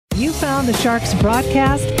You found the Sharks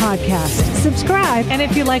Broadcast podcast. Subscribe, and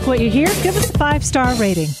if you like what you hear, give us a 5-star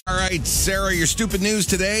rating. All right, Sarah, your stupid news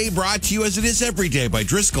today brought to you as it is every day by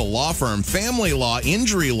Driscoll Law Firm, Family Law,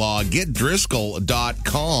 Injury Law,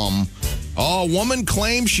 GetDriscoll.com. Oh, a woman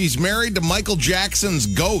claims she's married to Michael Jackson's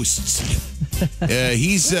ghosts.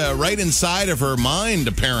 He's right inside of her mind,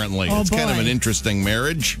 apparently. It's kind of an interesting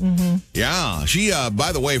marriage. Mm-hmm. Yeah. She,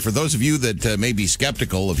 by the way, for those of you that may be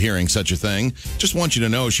skeptical of hearing such a thing, just want you to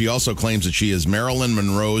know she also claims that she is Marilyn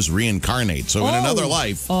Monroe's reincarnate. So in another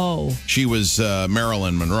life, she was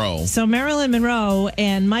Marilyn Monroe. So Marilyn Monroe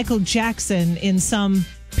and Michael Jackson in some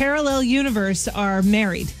parallel universe are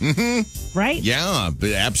married. Mm-hmm. Right? Yeah,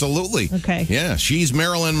 absolutely. Okay. Yeah, she's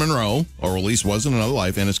Marilyn Monroe, or at least was in another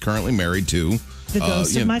life, and is currently married to the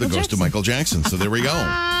ghost of Michael Jackson. So there we go.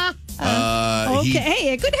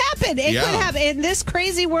 Hey, it could happen. It could happen. In this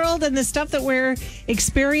crazy world and the stuff that we're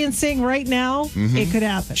experiencing right now, it could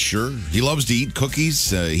happen. Sure. He loves to eat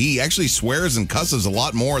cookies. He actually swears and cusses a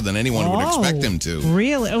lot more than anyone would expect him to.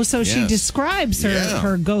 Really? Oh, so she describes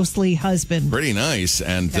her ghostly husband. Pretty nice.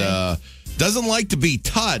 And doesn't like to be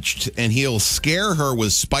touched, and he'll scare her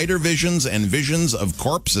with spider visions and visions of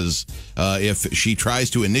corpses if she tries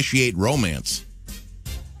to initiate romance.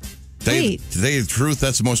 To tell you the truth,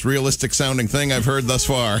 that's the most realistic sounding thing I've heard thus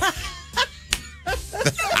far.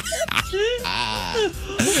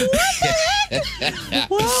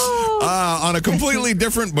 On a completely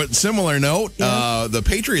different but similar note, the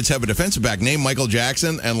Patriots have a defensive back named Michael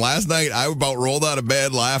Jackson, and last night I about rolled out of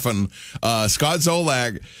bed laughing. Scott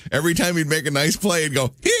Zolak, every time he'd make a nice play, he'd go,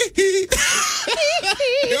 hee hee.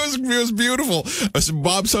 It was beautiful.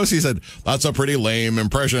 Bob Sosi said, "That's a pretty lame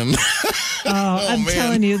impression." I'm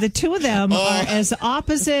telling you, the two of them are as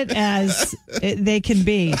opposite as they can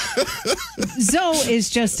be. Zoe is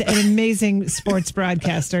just an amazing sports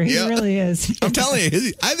broadcaster. He really is. I'm telling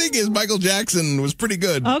you, I think his Michael Jackson was pretty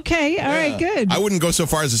good. Okay, all right, good. I wouldn't go so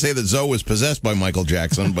far as to say that Zoe was possessed by Michael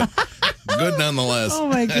Jackson, but good nonetheless. Oh,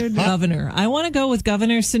 my goodness. Governor. I want to go with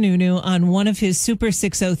Governor Sununu on one of his Super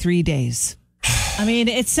 603 days. I mean,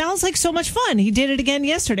 it sounds like so much fun. He did it again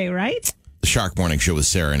yesterday, right? The Shark Morning Show with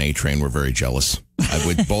Sarah and A-Train were very jealous.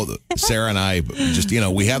 With both Sarah and I, just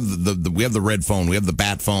we have the red phone, we have the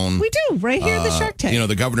bat phone. We do right here at the Shark Tank.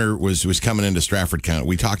 The governor was coming into Stratford County.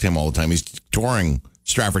 We talk to him all the time. He's touring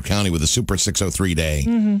Stratford County with a Super 603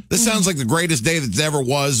 day. This sounds like the greatest day that ever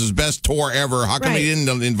was. His best tour ever. How come he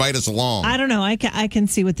didn't invite us along? I don't know. I can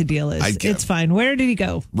see what the deal is. It's fine. Where did he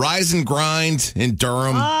go? Rise and Grind in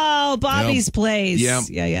Durham. Oh, Bobby's place.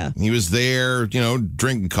 Yeah. He was there,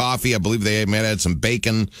 drinking coffee. I believe they may have had some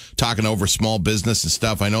bacon, talking over small business and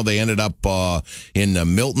stuff. I know they ended up in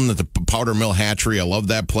Milton at the Powder Mill Hatchery. I love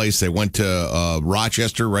that place. They went to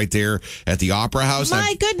Rochester right there at the Opera House.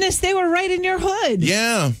 My goodness, they were right in your hood.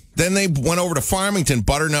 Yeah. Then they went over to Farmington,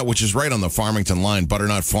 Butternut, which is right on the Farmington line,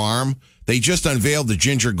 Butternut Farm. They just unveiled the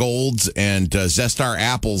Ginger Golds and Zestar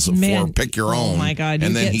apples for Pick Your Own. Oh, my God.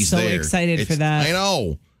 And then he's so excited for that. I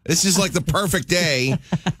know. This is like the perfect day.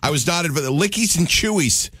 I was dotted for the Lickies and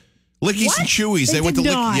Chewies. Lickies and Chewies. They went to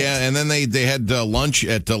and then they had lunch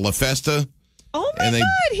at La Festa. Oh, my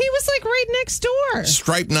God. He was like right next door.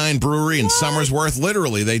 Stripe 9 Brewery in Somersworth.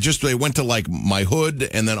 Literally, they went to like my hood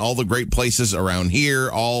and then all the great places around here.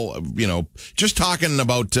 All, just talking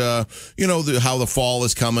about, how the fall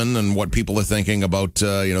is coming and what people are thinking about,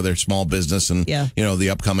 their small business and, the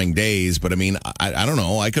upcoming days. But I mean, I don't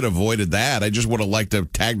know. I could have avoided that. I just would have liked to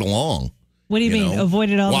have tagged along. What do you mean?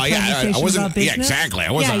 Avoided all the conversations about business? Yeah, exactly.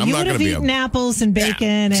 I wasn't. Yeah, I'm you not would going to have be eaten apples and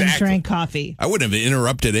bacon and drank coffee. I wouldn't have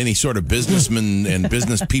interrupted any sort of businessmen and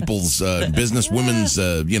business people's, business women's, what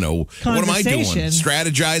am I doing?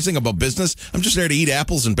 Strategizing about business? I'm just there to eat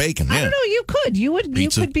apples and bacon. I don't know. You could. You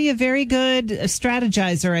could be a very good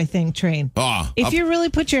strategizer, I think, Train. If you really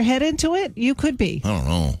put your head into it, you could be. I don't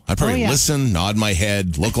know. I'd probably listen, nod my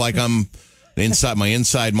head, look like I'm my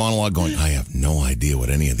inside monologue going, I have no idea what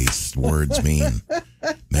any of these words mean.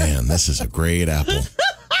 Man, this is a great apple.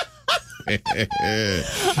 I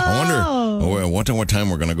wonder what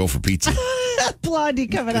time we're going to go for pizza. Blondie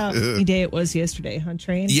coming out. What day it was yesterday, huh,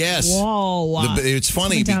 Train? Yes. Whoa. It's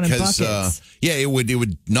funny because, it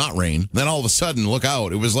would not rain. Then all of a sudden, look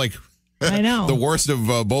out. It was like I know. the worst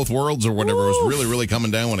of both worlds or whatever. Oof. It was really, really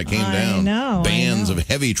coming down when it came down. Bands of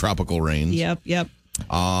heavy tropical rains. Yep.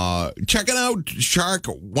 Checking out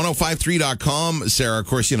shark1053.com. Sarah, of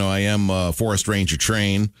course, I am Forest Ranger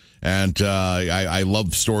Train, and I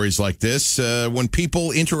love stories like this when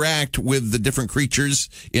people interact with the different creatures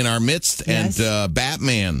in our midst. Yes. And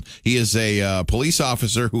Batman, he is a police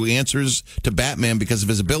officer who answers to Batman because of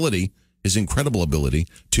his incredible ability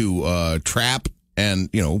to trap and,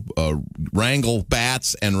 wrangle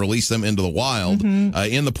bats and release them into the wild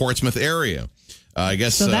in the Portsmouth area. I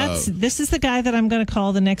guess so. This is the guy that I'm going to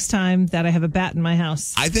call the next time that I have a bat in my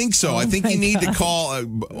house. I think so. I think you need to call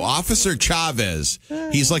Officer Chavez.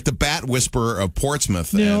 He's like the bat whisperer of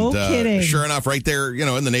Portsmouth. No kidding. Sure enough, right there,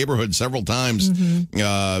 in the neighborhood several times,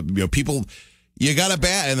 people. You got a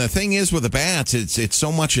bat, and the thing is with the bats, it's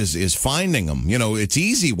so much is finding them. It's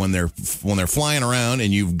easy when they're flying around,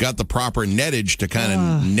 and you've got the proper nettage to kind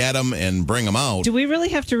of net them and bring them out. Do we really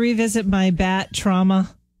have to revisit my bat trauma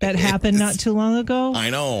that happened not too long ago? I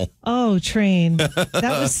know. Oh, Train,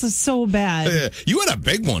 that was so bad. You had a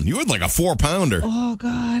big one. You had like a 4-pounder. Oh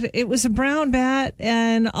God, it was a brown bat,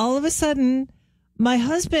 and all of a sudden, my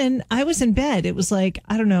husband, I was in bed. It was like,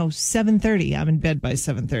 I don't know, 7:30. I'm in bed by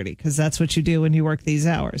 7:30 because that's what you do when you work these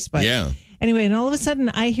hours. But anyway, and all of a sudden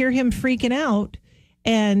I hear him freaking out,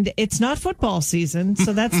 and it's not football season.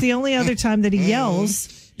 So that's the only other time that he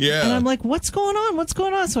yells. Yeah. And I'm like, what's going on? What's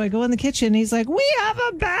going on? So I go in the kitchen. And he's like, we have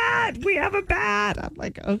a bat. We have a bat. I'm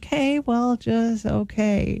like, okay, well, just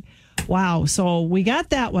okay. Wow. So we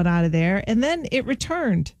got that one out of there, and then it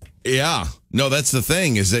returned. Yeah. No, that's the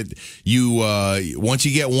thing is that you, once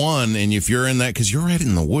you get one, and if you're in that, because you're right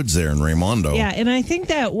in the woods there in Raimondo. Yeah. And I think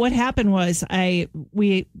that what happened was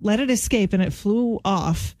we let it escape and it flew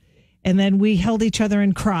off, and then we held each other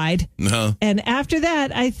and cried. Uh-huh. And after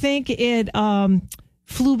that, I think it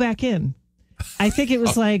flew back in. I think it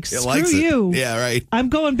was like, screw you. Yeah, right. I'm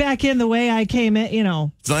going back in the way I came in,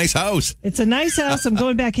 It's a nice house. It's a nice house. I'm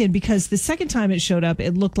going back in because the second time it showed up,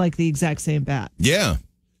 it looked like the exact same bat. Yeah.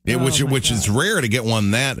 Which is rare to get one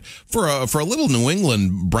that for a little New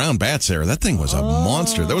England brown bat there. That thing was a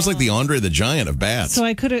monster. That was like the Andre the Giant of bats. So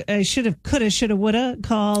I should have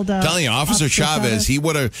called. Telling you, Officer Chavez, he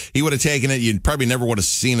would have taken it. You probably never would have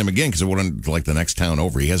seen him again because it wouldn't like the next town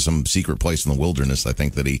over. He has some secret place in the wilderness, I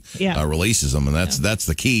think, that he releases them, and that's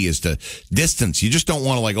the key is to distance. You just don't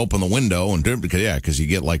want to like open the window and do it because you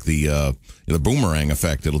get like the boomerang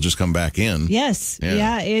effect. It'll just come back in. Yes,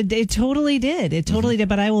 it totally did. It totally did.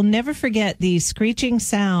 But I will never forget the screeching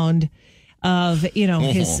sound of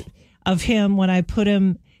him when I put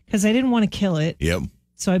him, because I didn't want to kill it. Yep.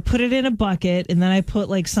 So I put it in a bucket, and then I put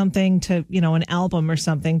like something to an album or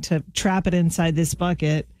something to trap it inside this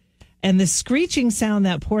bucket. And the screeching sound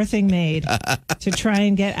that poor thing made to try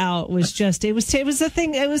and get out was just, it was the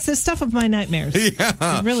thing. It was the stuff of my nightmares.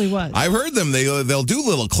 Yeah. It really was. I've heard them. They'll do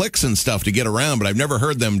little clicks and stuff to get around, but I've never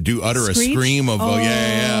heard them utter a scream of,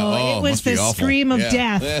 it was the scream of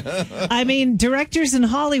death. I mean, directors in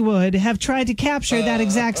Hollywood have tried to capture that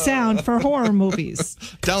exact sound for horror movies.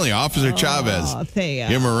 I'm telling you, Officer Chavez, give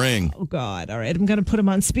him a ring. Oh, God. All right. I'm going to put him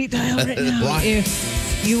on speed dial right now.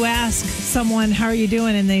 If you ask someone, how are you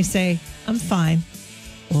doing? And they say, I'm fine.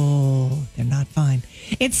 Oh, they're not fine.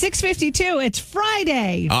 It's 6:52. It's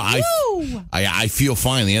Friday. I feel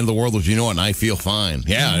fine. The end of the world, if you know it, and I feel fine.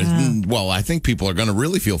 Yeah. Well, I think people are going to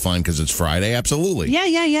really feel fine because it's Friday. Absolutely.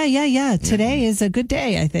 Yeah. Today is a good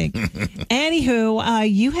day, I think. Anywho,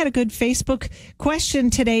 you had a good Facebook question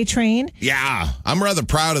today, Train. Yeah. I'm rather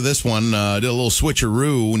proud of this one. Did a little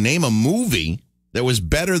switcheroo. Name a movie that was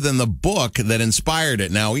better than the book that inspired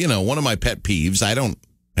it. Now, one of my pet peeves, I don't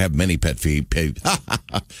have many pet peeves.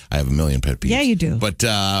 I have a million pet peeves. Yeah, you do. But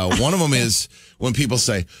one of them is when people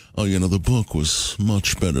say, oh, the book was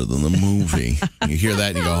much better than the movie. You hear that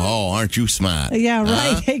and you go, oh, aren't you smart? Yeah,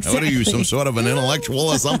 right. Exactly. What are you, some sort of an intellectual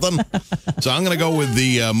or something? So I'm going to go with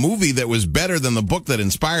the movie that was better than the book that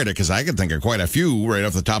inspired it, because I could think of quite a few right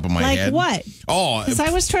off the top of my head. Like what? Oh, because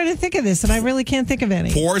I was trying to think of this and I really can't think of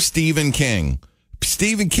any. Poor Stephen King.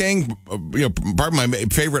 Stephen King, part of my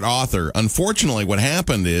favorite author. Unfortunately, what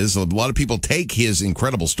happened is a lot of people take his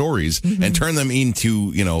incredible stories and turn them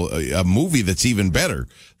into, a movie that's even better.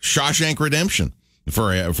 Shawshank Redemption.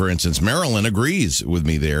 For instance, Marilyn agrees with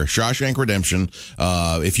me there. Shawshank Redemption.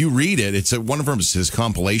 If you read it, it's one of his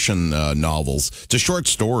compilation novels. It's a short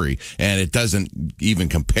story, and it doesn't even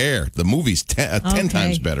compare. The movie's 10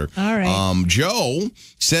 times better. All right. Joe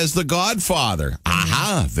says The Godfather.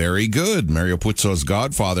 Aha, very good. Mario Puzo's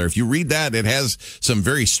Godfather. If you read that, it has some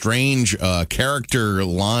very strange character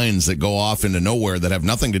lines that go off into nowhere that have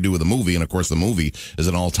nothing to do with the movie. And of course, the movie is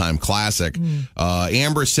an all-time classic.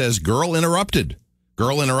 Amber says Girl Interrupted.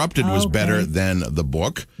 Girl Interrupted was better than the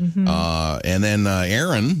book. And then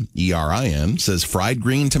Aaron, E-R-I-N, says Fried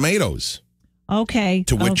Green Tomatoes. Okay.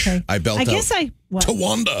 To which I belt out,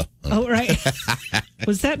 Tawanda. Oh, right.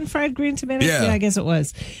 Was that in Fried Green Tomatoes? Yeah, I guess it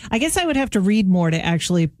was. I guess I would have to read more to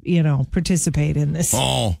actually, participate in this.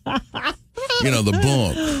 Oh. The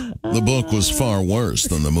book. The book was far worse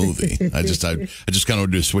than the movie. I just kind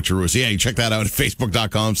of do a switcheroo. So, yeah, you check that out at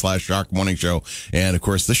facebook.com/Shark Morning Show. And, of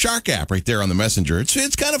course, the Shark app right there on the Messenger.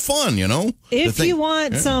 It's kind of fun, you know? If you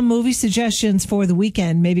want some movie suggestions for the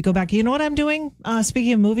weekend, maybe go back. You know what I'm doing?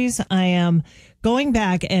 Speaking of movies, I am going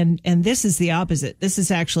back, and this is the opposite. This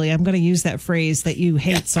is actually, I'm going to use that phrase that you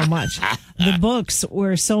hate so much. The books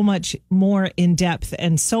were so much more in depth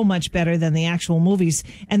and so much better than the actual movies.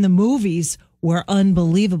 And the movies were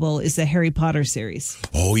unbelievable is the Harry Potter series.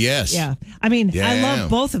 Oh, yes. Yeah. I mean, I love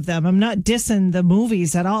both of them. I'm not dissing the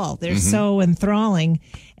movies at all. They're so enthralling.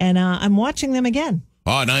 And I'm watching them again.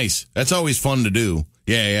 Oh, nice. That's always fun to do.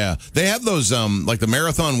 Yeah. They have those, like the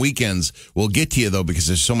marathon weekends will get to you, though, because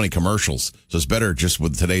there's so many commercials. So it's better just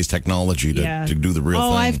with today's technology to do the real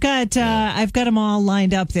thing. I've got them all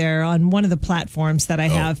lined up there on one of the platforms that I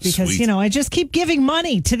have because, sweet. I just keep giving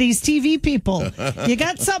money to these TV people. You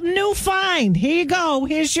got something new? Fine. Here you go.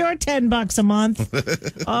 Here's your $10 a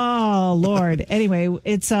month. Oh, Lord. Anyway,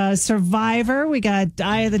 it's Survivor. We got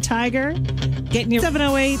Eye of the Tiger. Getting your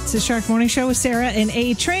 708. It's the Shark Morning Show with Sarah and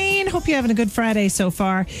A-Train. Hope you're having a good Friday so far.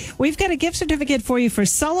 We've got a gift certificate for you for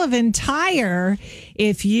Sullivan Tire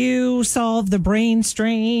if you solve the brain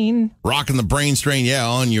strain. Rocking the brain strain,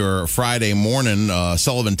 on your Friday morning,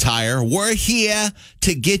 Sullivan Tire. We're here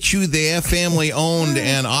to get you there, family owned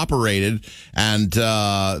and operated. And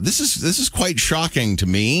this is quite shocking to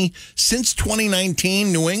me. Since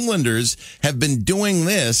 2019, New Englanders have been doing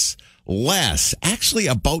this less, actually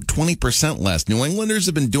about 20% less. New Englanders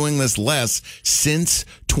have been doing this less since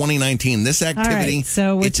 2019. This activity. All right,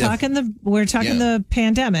 so we're talking the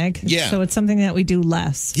pandemic. Yeah. So it's something that we do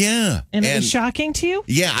less. Yeah. And it was shocking to you?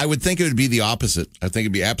 Yeah, I would think it would be the opposite. I think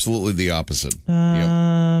it'd be absolutely the opposite.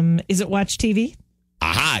 Is it watch TV?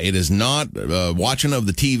 Aha, it is not watching of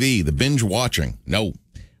the TV, the binge watching. No.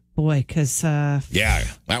 Boy, because that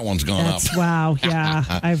one's gone up. Wow,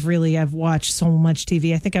 yeah. I've watched so much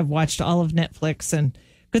TV. I think I've watched all of Netflix, and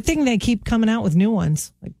good thing they keep coming out with new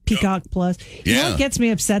ones like Peacock Plus. You know what gets me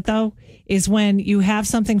upset though is when you have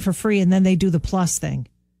something for free and then they do the Plus thing.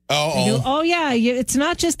 It's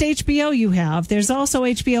not just HBO you have. There's also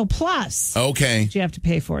HBO Plus. Okay. You have to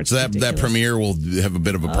pay for it. So that premiere will have a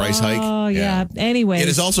bit of a price hike? Oh, yeah. Anyway. It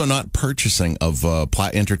is also not purchasing of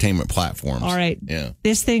entertainment platforms. All right. Yeah.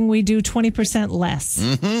 This thing we do 20% less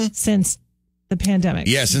since the pandemic.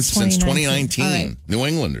 Yeah, since 2019. Right. New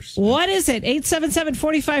Englanders. What is it?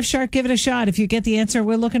 877-45-SHARK. Give it a shot. If you get the answer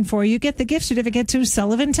we're looking for, you get the gift certificate to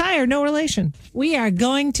Sullivan Tire. No relation. We are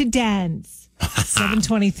going to dance.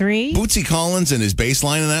 723. Bootsy Collins and his bass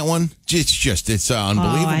line in that one, it's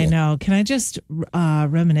unbelievable. Oh, I know. Can I just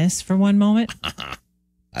reminisce for one moment?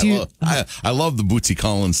 I love the Bootsy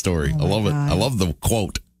Collins story. I love it. I love the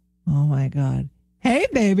quote. Oh, my God. Hey,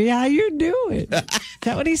 baby, how you doing? Is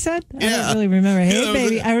that what he said? I don't really remember. Hey,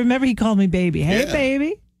 baby. I remember he called me baby. Hey,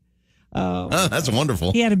 baby. Oh, that's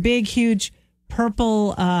wonderful. He had a big, huge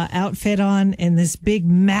purple outfit on and this big,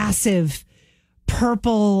 massive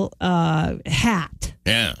purple hat.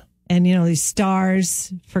 Yeah. And, these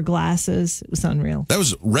stars for glasses. It was unreal. That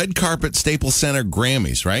was red carpet Staples Center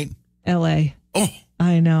Grammys, right? L.A. Oh.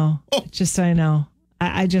 I know. I know.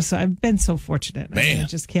 I've been so fortunate. Man. I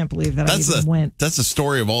just can't believe that I even went. That's the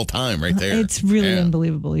story of all time right there. It's really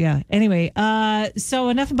unbelievable. Yeah. Anyway, so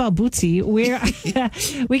enough about Bootsy.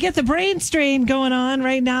 We get the brain strain going on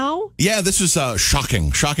right now. Yeah, this was a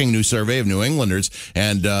shocking new survey of New Englanders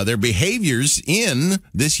and their behaviors in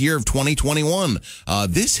this year of 2021.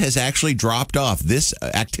 This has actually dropped off. This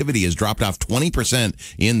activity has dropped off 20%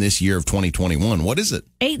 in this year of 2021. What is it?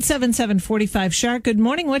 877-45-SHARK. Good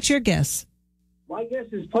morning. What's your guess? My guess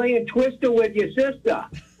is playing Twister with your sister.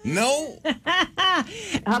 No. How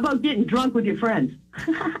about getting drunk with your friends?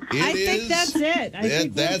 I think that's it.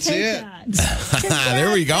 That's it.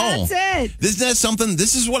 There we go. That's it.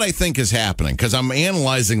 This is what I think is happening because I'm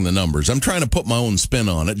analyzing the numbers. I'm trying to put my own spin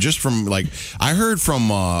on it just from I heard from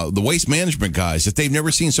the waste management guys that they've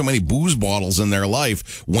never seen so many booze bottles in their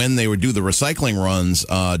life when they would do the recycling runs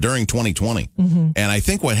during 2020. And I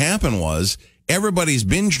think what happened was everybody's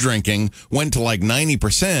binge drinking went to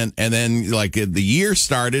 90%, and then the year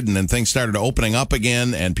started, and then things started opening up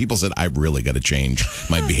again, and people said, "I've really got to change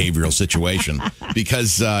my behavioral situation,"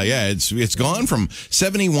 because it's gone from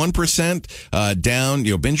 71% down.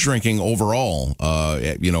 Binge drinking overall,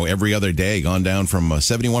 every other day, gone down from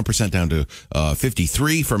 71% down to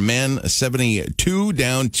 53 for men, 72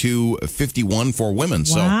 down to 51 for women.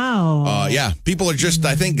 Wow. So, people are just.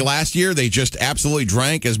 I think last year they just absolutely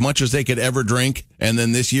drank as much as they could ever drink. drink. And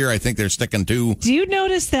then this year, I think they're sticking to. Do you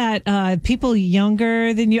notice that people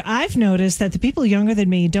younger than you, I've noticed that the people younger than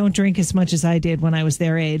me don't drink as much as I did when I was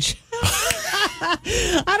their age.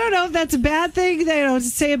 I don't know if that's a bad thing to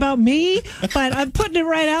say about me, but I'm putting it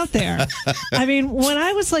right out there. I mean, when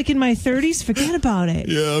I was like in my 30s, forget about it.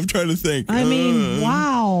 Yeah, I'm trying to think. I mean,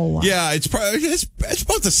 wow. Yeah, it's probably it's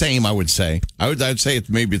about the same. I would say. I'd say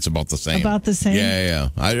maybe it's about the same. About the same. Yeah.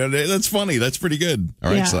 That's funny. That's pretty good.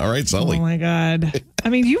 All right, all right, Sully. Oh my God. I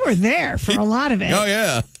mean, you were there for a lot of it. Oh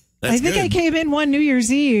yeah. That's I think good. I came in one New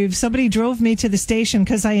Year's Eve. Somebody drove me to the station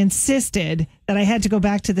because I insisted that I had to go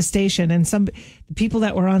back to the station. And some people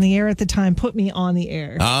that were on the air at the time put me on the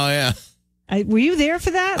air. Oh, yeah. Were you there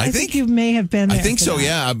for that? I think you may have been there. I think so, that.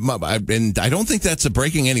 yeah. And I don't think that's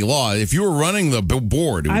breaking any law. If you were running the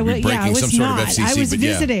board, it would be breaking some sort of FCC. I was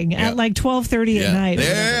visiting at like 12:30 at night.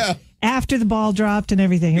 Yeah. After the ball dropped and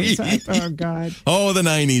everything. It was like, oh, God. Oh, the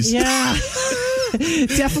 90s. Yeah.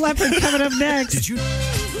 Def Leppard coming up next.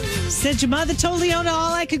 Said your mother told Leona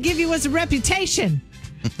all I could give you was a reputation.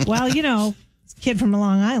 Well, it's a kid from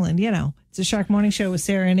Long Island, It's a Shark Morning Show with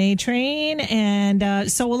Sarah and A-Train. And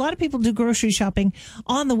so a lot of people do grocery shopping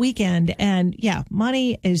on the weekend. And yeah,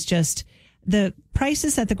 money is just, the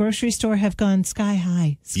prices at the grocery store have gone sky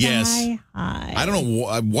high. Sky high. I don't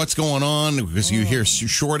know what's going on because you hear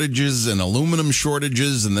shortages and aluminum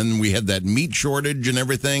shortages, and then we had that meat shortage and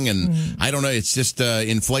everything. And I don't know. It's just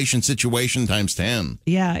inflation situation times 10.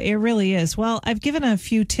 Yeah, it really is. Well, I've given a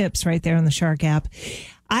few tips right there on the Shark app.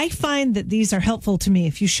 I find that these are helpful to me.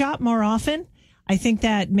 If you shop more often, I think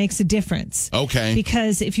that makes a difference. Okay.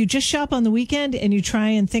 Because if you just shop on the weekend and you try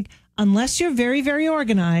and think, unless you're very, very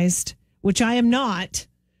organized, which I am not,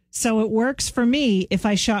 so it works for me if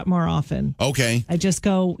I shop more often. Okay. I just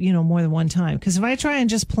go, more than one time. Because if I try and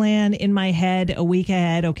just plan in my head a week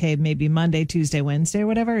ahead, okay, maybe Monday, Tuesday, Wednesday, or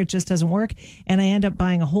whatever, it just doesn't work. And I end up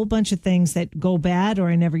buying a whole bunch of things that go bad or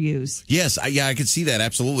I never use. Yes, I could see that,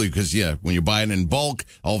 absolutely. Because, when you buy it in bulk,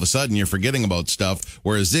 all of a sudden you're forgetting about stuff.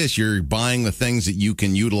 Whereas this, you're buying the things that you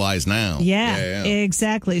can utilize now. Yeah,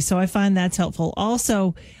 exactly. So I find that's helpful.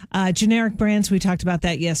 Also, generic brands, we talked about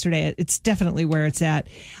that yesterday. It's definitely where it's at.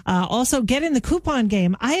 Also, get in the coupon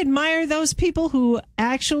game. I admire those people who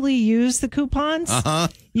actually use the coupons. Uh-huh.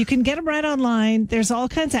 You can get them right online. There's all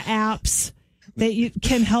kinds of apps that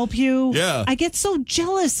can help you. Yeah. I get so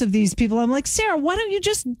jealous of these people. I'm like, Sarah, why don't you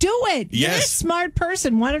just do it? Yes. You're a smart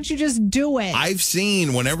person. Why don't you just do it? I've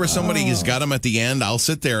seen whenever somebody has got them at the end, I'll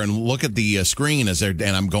sit there and look at the screen and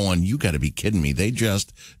I'm going, you got to be kidding me. They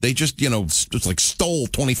just, it's like stole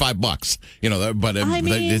 $25, but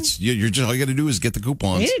you're just, all you got to do is get the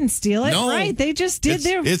coupons. They didn't steal it, right? They just did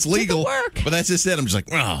it's legal work. But that's just it. I'm just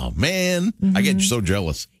like, oh man, I get so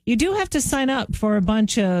jealous. You do have to sign up for a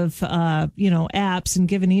bunch of, apps and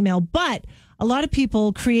give an email, but a lot of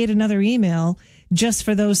people create another email just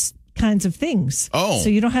for those kinds of things. Oh. So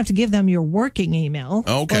you don't have to give them your working email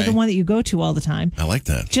or the one that you go to all the time. I like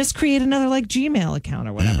that. Just create another Gmail account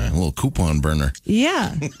or whatever. A little coupon burner.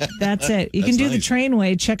 Yeah, that's it. You can do the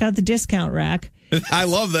Trainway. Check out the discount rack. I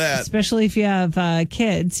love that. Especially if you have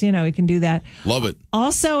kids, you can do that. Love it.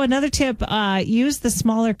 Also, another tip, use the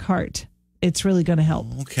smaller cart. It's really going to help.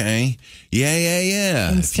 Okay.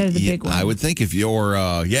 Yeah. Instead of the big one. I would think if you're,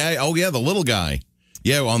 the little guy.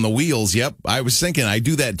 Yeah, on the wheels. Yep. I was thinking I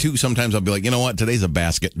do that too. Sometimes I'll be like, you know what? Today's a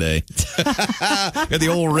basket day. Got the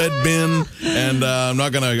old red bin, and I'm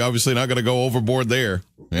obviously not going to go overboard there.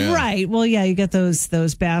 Yeah. Right. Well, yeah, you got those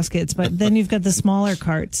baskets, but then you've got the smaller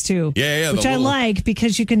carts too. Yeah. Which I like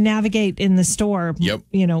because you can navigate in the store,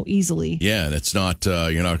 easily. Yeah, that's not,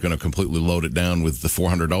 you're not going to completely load it down with the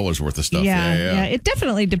 $400 worth of stuff. Yeah. It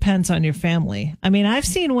definitely depends on your family. I mean, I've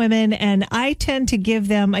seen women, and I tend to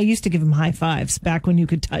I used to give them high fives back when you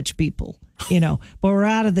could touch people. But we're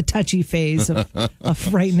out of the touchy phase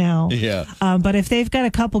of right now. Yeah. But if they've got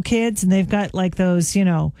a couple kids and they've got like those,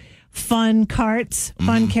 fun carts,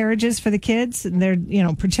 fun carriages for the kids, and they're,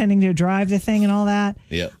 pretending to drive the thing and all that.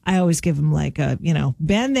 Yeah. I always give them like a,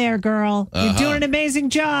 been there, girl. You're doing an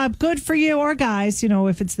amazing job. Good for you. Or guys,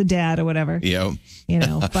 if it's the dad or whatever. Yeah.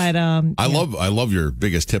 But I love your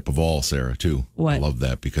biggest tip of all, Sarah, too. What? I love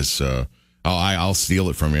that because I'll steal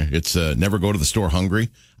it from you. It's never go to the store hungry.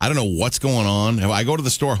 I don't know what's going on. I go to the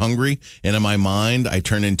store hungry, and in my mind, I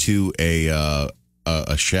turn into a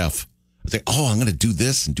chef. I think, I'm going to do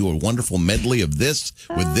this and do a wonderful medley of this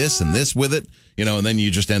with this and this with it, and then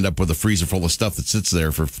you just end up with a freezer full of stuff that sits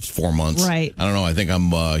there for 4 months. Right. I don't know. I think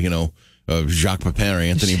I'm, Jacques Pepin or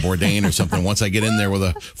Anthony Bourdain or something. Once I get in there with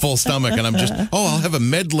a full stomach and I'm just, I'll have a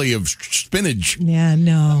medley of spinach. Yeah,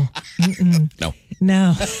 no. No.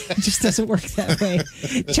 No, it just doesn't work that way.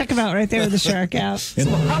 Check them out right there with the Shark app.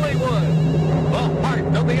 Hollywood, the heart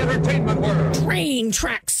of the entertainment world. Train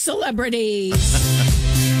track celebrities.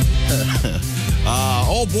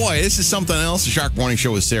 Oh, boy, this is something else. The Shark Morning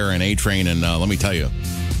Show with Sarah and A-Train. And let me tell you,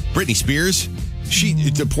 Britney Spears,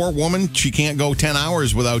 the poor woman, she can't go 10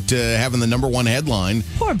 hours without having the number one headline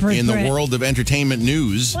Poor Brit. in the world of entertainment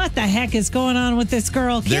news. What the heck is going on with this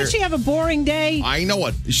girl? Can't she have a boring day? I know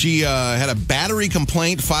it. She had a battery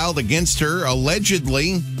complaint filed against her,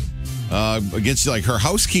 allegedly against like her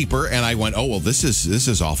housekeeper. And I went, oh, well, this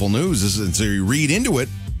is awful news. And so you read into it.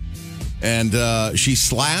 And she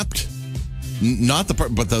slapped,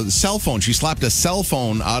 but the cell phone. She slapped a cell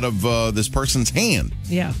phone out of this person's hand.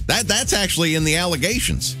 Yeah. That's actually in the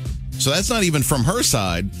allegations. So that's not even from her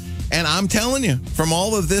side. And I'm telling you, from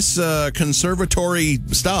all of this conservatory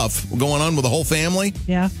stuff going on with the whole family,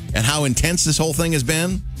 yeah, and how intense this whole thing has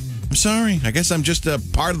been, I'm sorry. I guess I'm just a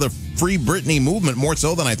part of the Free Britney movement more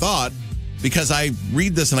so than I thought. Because I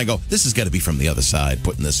read this and I go, this has got to be from the other side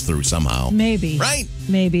putting this through somehow. Maybe. Right?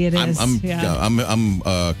 Maybe it is. I'm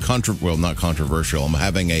not controversial. I'm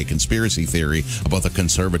having a conspiracy theory about the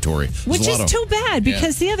conservatory. Which is too bad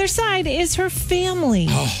because the other side is her family.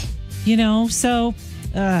 Oh. You know, so...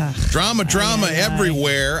 Drama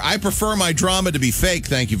everywhere. I prefer my drama to be fake,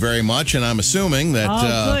 thank you very much. And I'm assuming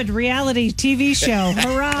that... good. Reality TV show.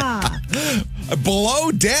 Hurrah.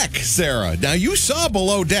 Below Deck, Sarah. Now, you saw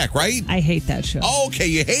Below Deck, right? I hate that show. Oh, okay,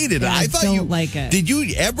 you hated it. Yeah, I thought don't you like it. Did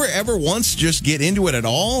you ever once just get into it at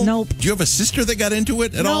all? Nope. Do you have a sister that got into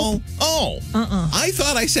it at all? Oh. I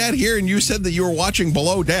thought I sat here and you said that you were watching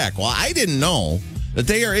Below Deck. Well, I didn't know that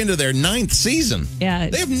they are into their 9th season. Yeah.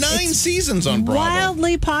 They have 9 seasons on Bravo.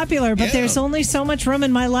 Wildly popular, but there's only so much room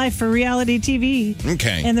in my life for reality TV.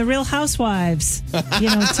 Okay. And the Real Housewives,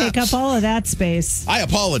 take up all of that space. I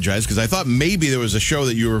apologize because I thought maybe there was a show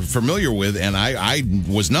that you were familiar with, and I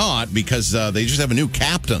was not because they just have a new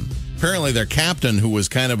captain. Apparently, their captain, who was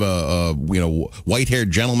kind of a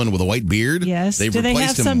white-haired gentleman with a white beard. Yes. Do they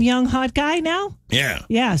have some young hot guy now? Yeah.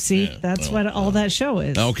 Yeah, see, that's what all that show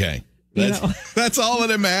is. Okay. That's all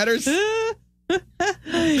that matters. Yes,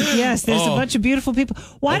 there's a bunch of beautiful people.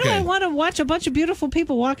 Why do I want to watch a bunch of beautiful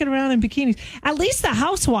people walking around in bikinis? At least the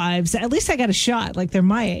housewives, at least I got a shot, like they're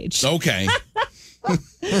my age. Okay.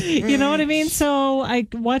 You know what I mean? So I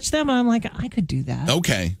watch them and I'm like, I could do that.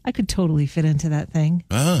 Okay. I could totally fit into that thing.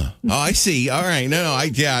 Oh, I see. All right. No,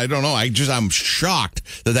 I don't know. I'm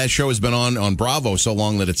shocked that show has been on Bravo so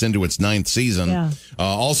long that it's into its 9th season. Yeah.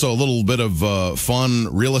 Also, a little bit of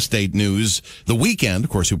fun real estate news. The Weeknd,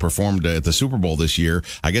 of course, who performed at the Super Bowl this year,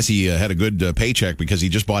 I guess he had a good paycheck because he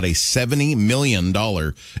just bought a $70 million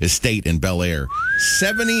estate in Bel Air.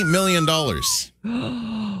 $70 million.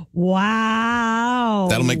 Wow.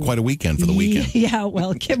 That'll make quite a weekend for the Weeknd. Yeah,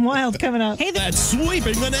 well, Kim Wilde coming up. Hey, that's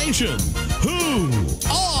sweeping the nation. Who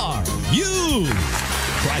are you?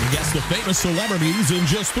 Try to guess the famous celebrities in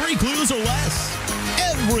just 3 clues or less.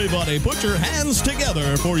 Everybody put your hands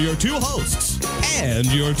together for your 2 hosts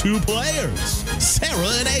and your 2 players, Sarah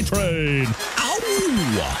and A-Train.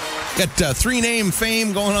 Ow! Got 3-name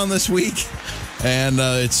fame going on this week. And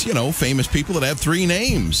it's, famous people that have 3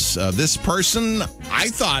 names. This person, I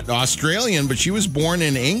thought Australian, but she was born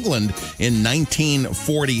in England in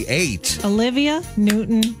 1948. Olivia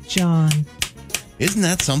Newton-John. Isn't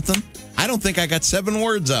that something? I don't think I got 7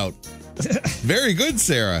 words out. Very good,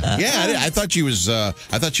 Sarah. Yeah, I thought she was. I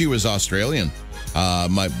thought she was Australian.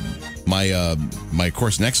 My of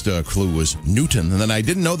course next clue was Newton, and then I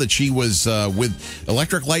didn't know that she was with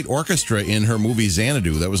Electric Light Orchestra in her movie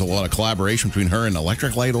Xanadu. That was a lot of collaboration between her and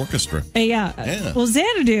Electric Light Orchestra. Yeah. Well,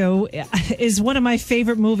 Xanadu is one of my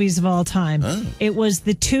favorite movies of all time. Oh. It was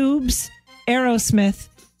The Tubes, Aerosmith,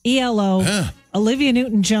 ELO, Olivia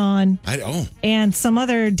Newton-John, and some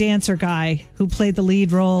other dancer guy who played the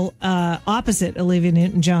lead role opposite Olivia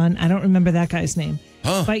Newton-John. I don't remember that guy's name.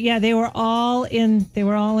 Huh. But yeah, they were all in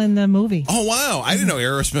the movie. Oh wow. I didn't know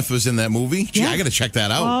Aerosmith was in that movie. Gee, I got to check that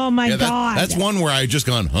out. Oh my God. That's one where I just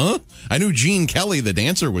gone, huh? I knew Gene Kelly, the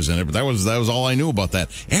dancer, was in it, but that was all I knew about that.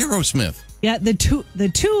 Aerosmith. Yeah,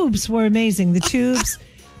 the Tubes were amazing. The Tubes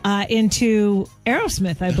into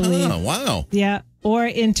Aerosmith, I believe. Oh, wow. Yeah. Or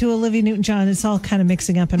into Olivia Newton-John. It's all kind of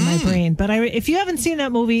mixing up in my brain. But if you haven't seen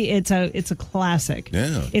that movie, it's a classic.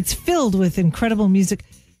 Yeah. It's filled with incredible music.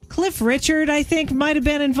 Cliff Richard, I think, might have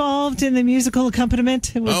been involved in the musical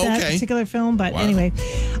accompaniment with that particular film. But anyway,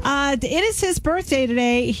 it is his birthday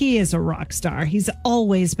today. He is a rock star. He's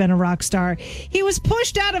always been a rock star. He was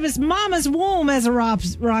pushed out of his mama's womb as a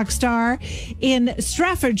rock star in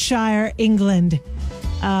Staffordshire, England.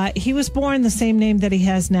 He was born the same name that he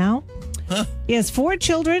has now. He has 4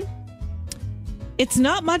 children. It's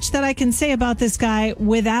not much that I can say about this guy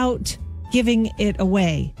without giving it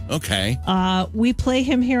away. Okay. We play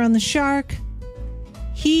him here on the Shark.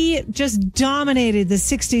 He just dominated the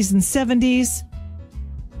 60s and 70s.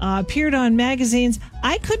 Appeared on magazines.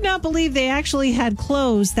 I could not believe they actually had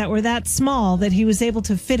clothes that were that small that he was able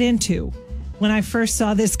to fit into when I first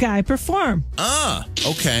saw this guy perform.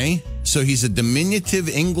 Okay. So he's a diminutive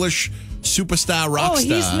English superstar rock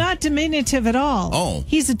star. Oh, he's not diminutive at all. Oh.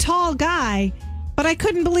 He's a tall guy, but I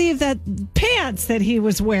couldn't believe that pants that he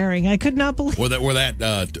was wearing. I could not believe. Were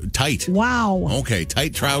that tight? Wow. Okay,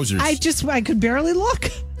 tight trousers. I could barely look,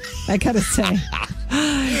 I gotta say.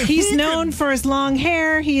 He's known for his long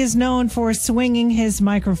hair. He is known for swinging his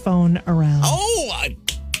microphone around. Oh,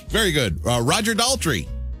 very good. Roger Daltrey.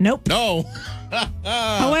 Nope. No.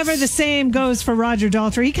 However, the same goes for Roger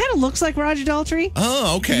Daltrey. He kind of looks like Roger Daltrey.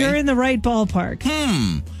 Oh, okay. You're in the right ballpark.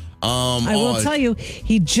 I will tell you,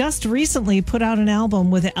 he just recently put out an album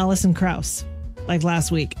with Alison Krauss, like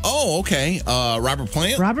last week. Oh, okay. Robert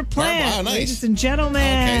Plant? Robert Plant, Oh, nice. ladies and gentlemen.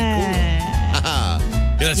 Okay, cool.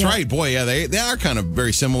 Yeah, that's right. Boy, yeah, they are kind of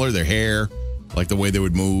very similar. Their hair, like the way they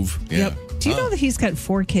would move. Yeah. Yep. Do you know that he's got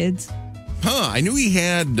 4 kids? I knew he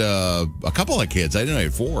had a couple of kids. I didn't know he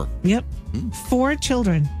had 4. Yep. 4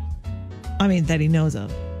 children. I mean, that he knows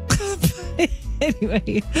of.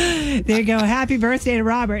 Anyway, there you go. Happy birthday to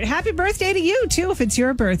Robert. Happy birthday to you, too, if it's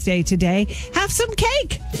your birthday today. Have some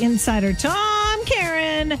cake. Insider Tom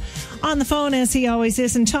Karen on the phone, as he always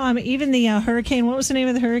is. And Tom, even the hurricane, what was the name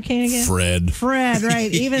of the hurricane again? Fred,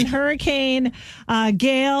 right. Even Hurricane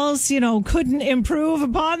Gales, couldn't improve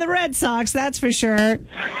upon the Red Sox, that's for sure.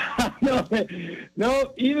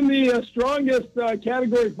 No, even the strongest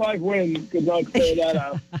Category 5 win could not clear that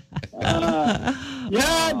out.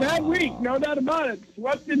 Yeah, bad week, no doubt about it.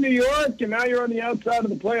 Swept in New York, and now you're on the outside of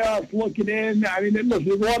the playoffs looking in. I mean, look,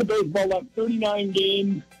 there's a lot of baseball left, 39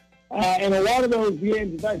 games. And a lot of those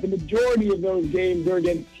games, in fact, the majority of those games are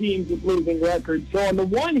against teams with losing records. So on the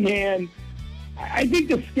one hand, I think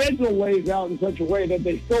the schedule lays out in such a way that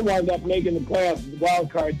they still wind up making the playoffs as a wild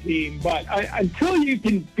card team. But until you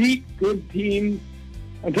can beat good teams,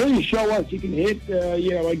 until you show us you can hit,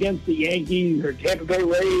 against the Yankees or Tampa Bay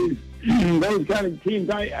Rays, those kind of teams,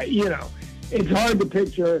 it's hard to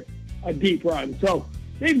picture a deep run. So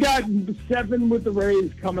they've got 7 with the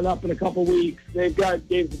Rays coming up in a couple weeks. They've got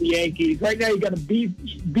games with the Yankees. Right now, you got to beat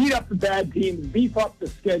up the bad teams, beef up the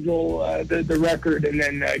schedule, the record, and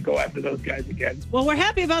then go after those guys again. Well, we're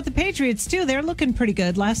happy about the Patriots, too. They're looking pretty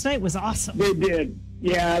good. Last night was awesome. They did.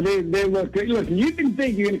 Yeah, they look good. Listen, you can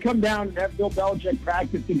think you're going to come down and have Bill Belichick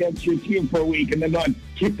practice against your team for a week and then not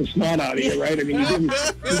kick the snot out of you, right? I mean, you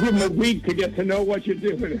give them a week to get to know what you're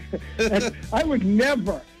doing. I would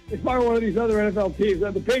never, if I were one of these other NFL teams,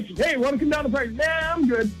 the Patriots, hey, want to come down to practice? Nah, I'm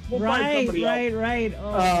good. We'll find somebody else. Right.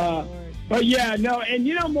 Oh, but yeah, no,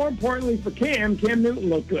 and more importantly for Cam Newton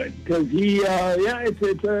looked good because he,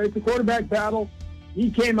 it's a quarterback battle. He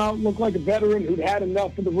came out and looked like a veteran who'd had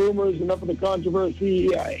enough of the rumors, enough of the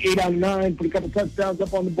controversy. 8 out of 9, put a couple touchdowns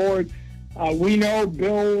up on the board. We know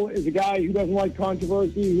Bill is a guy who doesn't like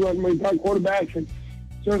controversy, who doesn't really talk quarterbacks, and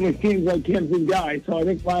certainly seems like Cam's his guy. So I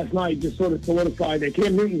think last night just sort of solidified that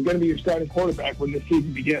Cam Newton's going to be your starting quarterback when the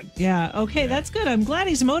season begins. Yeah, okay, that's good. I'm glad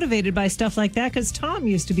he's motivated by stuff like that because Tom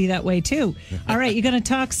used to be that way too. All right, you going to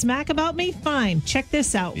talk smack about me? Fine. Check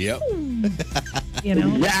this out. Yep.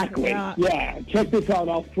 Exactly. Yeah. Check this out.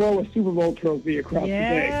 I'll throw a Super Bowl trophy across the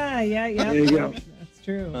day. Yeah. There you go. That's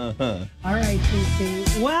true. All right,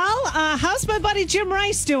 TC. Well, how's my buddy Jim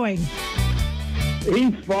Rice doing?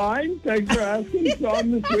 He's fine. Thanks for asking. Saw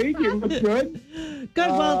him this week. He looks good.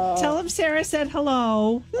 Good. Well, tell him Sarah said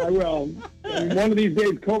hello. I will. And one of these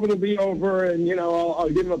days, COVID will be over, and I'll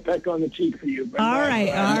give him a peck on the cheek for you. But all right.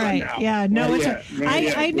 Yeah. No,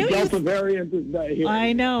 I knew you. Delta variant is here.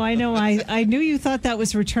 I know. I knew you thought that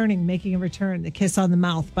was making a return, the kiss on the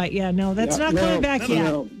mouth. But yeah, no, that's not coming back yet.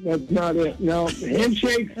 No, that's not it. No,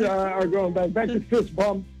 handshakes are going back to fist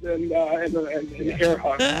bumps and air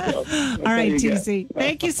hugs. So, all right, TC.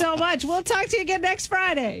 Thank you so much. We'll talk to you again next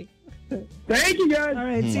Friday. Thank you, guys. All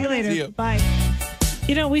right, see you later. See you. Bye.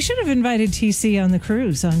 We should have invited TC on the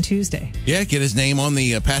cruise on Tuesday. Yeah, get his name on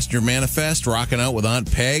the passenger manifest, rocking out with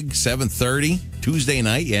Aunt Peg, 7:30, Tuesday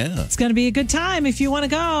night, yeah. It's going to be a good time. If you want to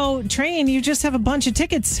go, Train, you just have a bunch of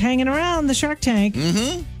tickets hanging around the Shark Tank.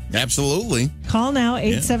 Mm-hmm. Absolutely. Call now,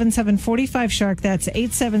 877-45-SHARK. That's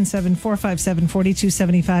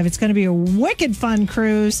 877-457-4275. It's going to be a wicked fun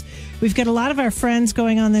cruise. We've got a lot of our friends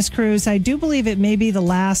going on this cruise. I do believe it may be the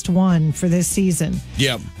last one for this season.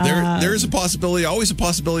 Yeah, there is a possibility, always a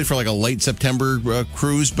possibility for like a late September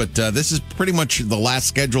cruise, but this is pretty much the last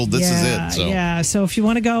scheduled. This is it. So. Yeah, so if you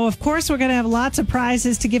want to go, of course, we're going to have lots of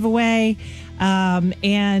prizes to give away.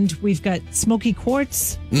 And we've got Smoky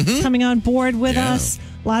Quartz coming on board with us.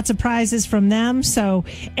 Lots of prizes from them. So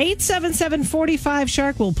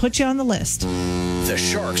 877-45-SHARK will put you on the list. The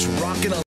Sharks rocking